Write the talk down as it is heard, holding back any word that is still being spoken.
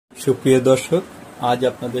সুপ্রিয় দর্শক, আজ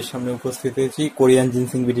আপনাদের সামনে উপস্থিত হয়েছি কোরিয়ান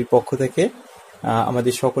জিনসিং বিডির পক্ষ থেকে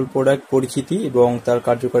আমাদের সকল প্রোডাক্ট পরিচিতি এবং তার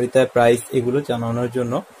কার্যকারিতা, প্রাইস এগুলো জানানোর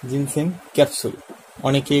জন্য। জিনসিং ক্যাপসুল,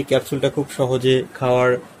 অনেকে ক্যাপসুলটা খুব সহজে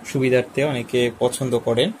খাওয়ার সুবিধার্থে অনেকে পছন্দ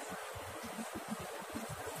করেন।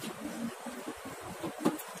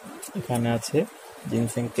 এখানে আছে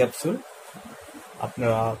জিনসিং ক্যাপসুল,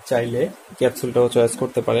 আপনারা চাইলে ক্যাপসুলটাও চয়েস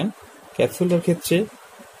করতে পারেন। ক্যাপসুলের ক্ষেত্রে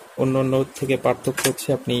অন্য থেকে পার্থক্য হচ্ছে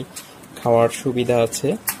আপনি খাওয়ার সুবিধা আছে,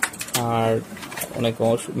 আর অনেক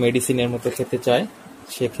মেডিসিনের মতো খেতে চায়,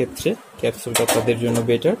 সেক্ষেত্রে ক্যাপসুলটা তাদের জন্য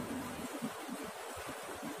বেটার।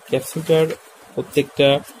 ক্যাপসুলটার প্রত্যেকটা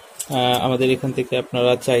আমাদের এখান থেকে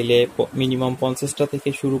আপনারা চাইলে মিনিমাম 50টা থেকে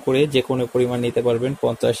শুরু করে যে কোনো পরিমাণ নিতে পারবেন,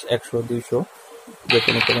 50, 100, 200 যে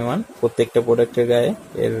কোনো পরিমাণ। প্রত্যেকটা প্রোডাক্টের গায়ে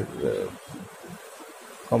এর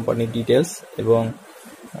কোম্পানির ডিটেলস এবং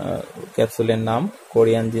ক্যাপসুলের নাম,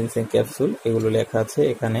 কোরিয়ান জিনসেং ক্যাপসুল, এগুলো লেখা আছে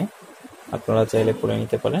এখানে, আপনারা চাইলে পড়ে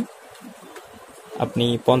নিতে পারেন। আপনি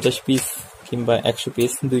 50 পিস কিংবা 100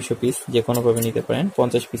 পিস, 200 পিস যে কোনোভাবে নিতে পারেন।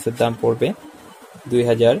 50 পিসের দাম পড়বে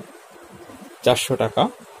 2400 টাকা,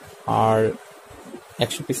 আর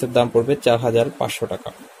 100 পিসের দাম পড়বে 4500 টাকা।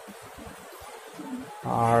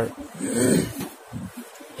 আর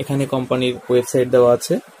এখানে কোম্পানির ওয়েবসাইট দেওয়া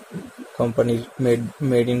আছে, কোম্পানির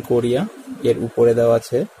মেড ইন কোরিয়া এর উপরে দেওয়া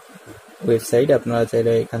আছে ওয়েবসাইট। আপনারা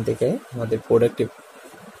চাইলে এখান থেকে আমাদের প্রোডাক্টে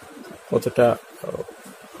কতটা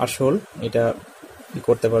আসল এটা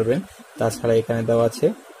করতে পারবেন। তাছাড়া এখানে দেওয়া আছে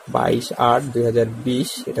 22/8/2020,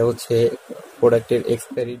 এটা হচ্ছে প্রোডাক্টের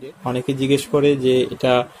এক্সপায়ারি ডেট। অনেকে জিজ্ঞেস করে যে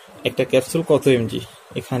এটা একটা ক্যাপসুল কত এমজি,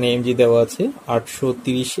 এখানে এমজি দেওয়া আছে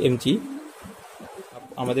 830 এমজি।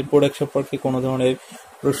 আমাদের প্রোডাক্ট সম্পর্কে কোনো ধরনের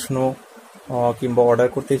প্রশ্ন কিংবা অর্ডার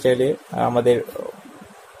করতে চাইলে আমাদের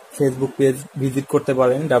ফেসবুক পেজ ভিজিট করতে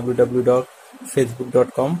পারেন,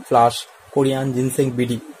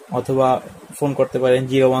 www.facebook.com/koreanginsengBD, অথবা ফোন করতে পারেন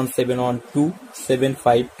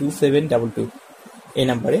 01712752722 এই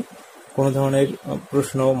নাম্বারে। কোনো ধরনের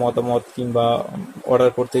প্রশ্ন, মতামত কিংবা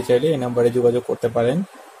অর্ডার করতে চাইলে এই নাম্বারে যোগাযোগ করতে পারেন,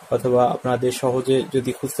 অথবা আপনাদের সহজে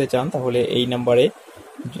যদি খুঁজতে চান তাহলে এই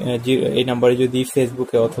নাম্বারে যদি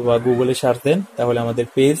ফেসবুকে অথবা গুগলে সার্চ দেন তাহলে আমাদের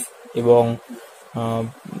পেজ এবং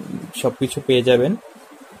সবকিছু পেয়ে যাবেন।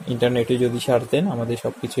 ইন্টারনেটে যদি সার্চ দেন আমাদের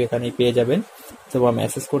সবকিছু এখানেই পেয়ে যাবেন, অথবা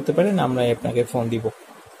মেসেজ করতে পারেন, আমরা আপনাকে ফোন দিব।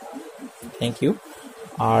 Thank you.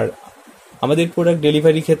 আর আমাদের প্রোডাক্ট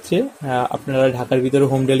ডেলিভারি ক্ষেত্রে আপনারা ঢাকার ভিতরে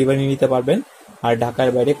হোম ডেলিভারি নিতে পারবেন, আর ঢাকার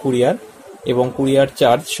বাইরে কুরিয়ার এবং কুরিয়ার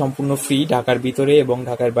চার্জ সম্পূর্ণ ফ্রি। ঢাকার ভিতরে এবং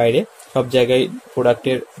ঢাকার বাইরে সব জায়গায়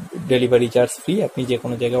প্রোডাক্টের ডেলিভারি চার্জ ফ্রি। আপনি যে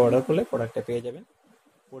কোনো জায়গায় অর্ডার করলে প্রোডাক্টটা পেয়ে যাবেন।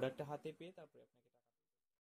 প্রোডাক্টটা হাতে পেয়ে তারপরে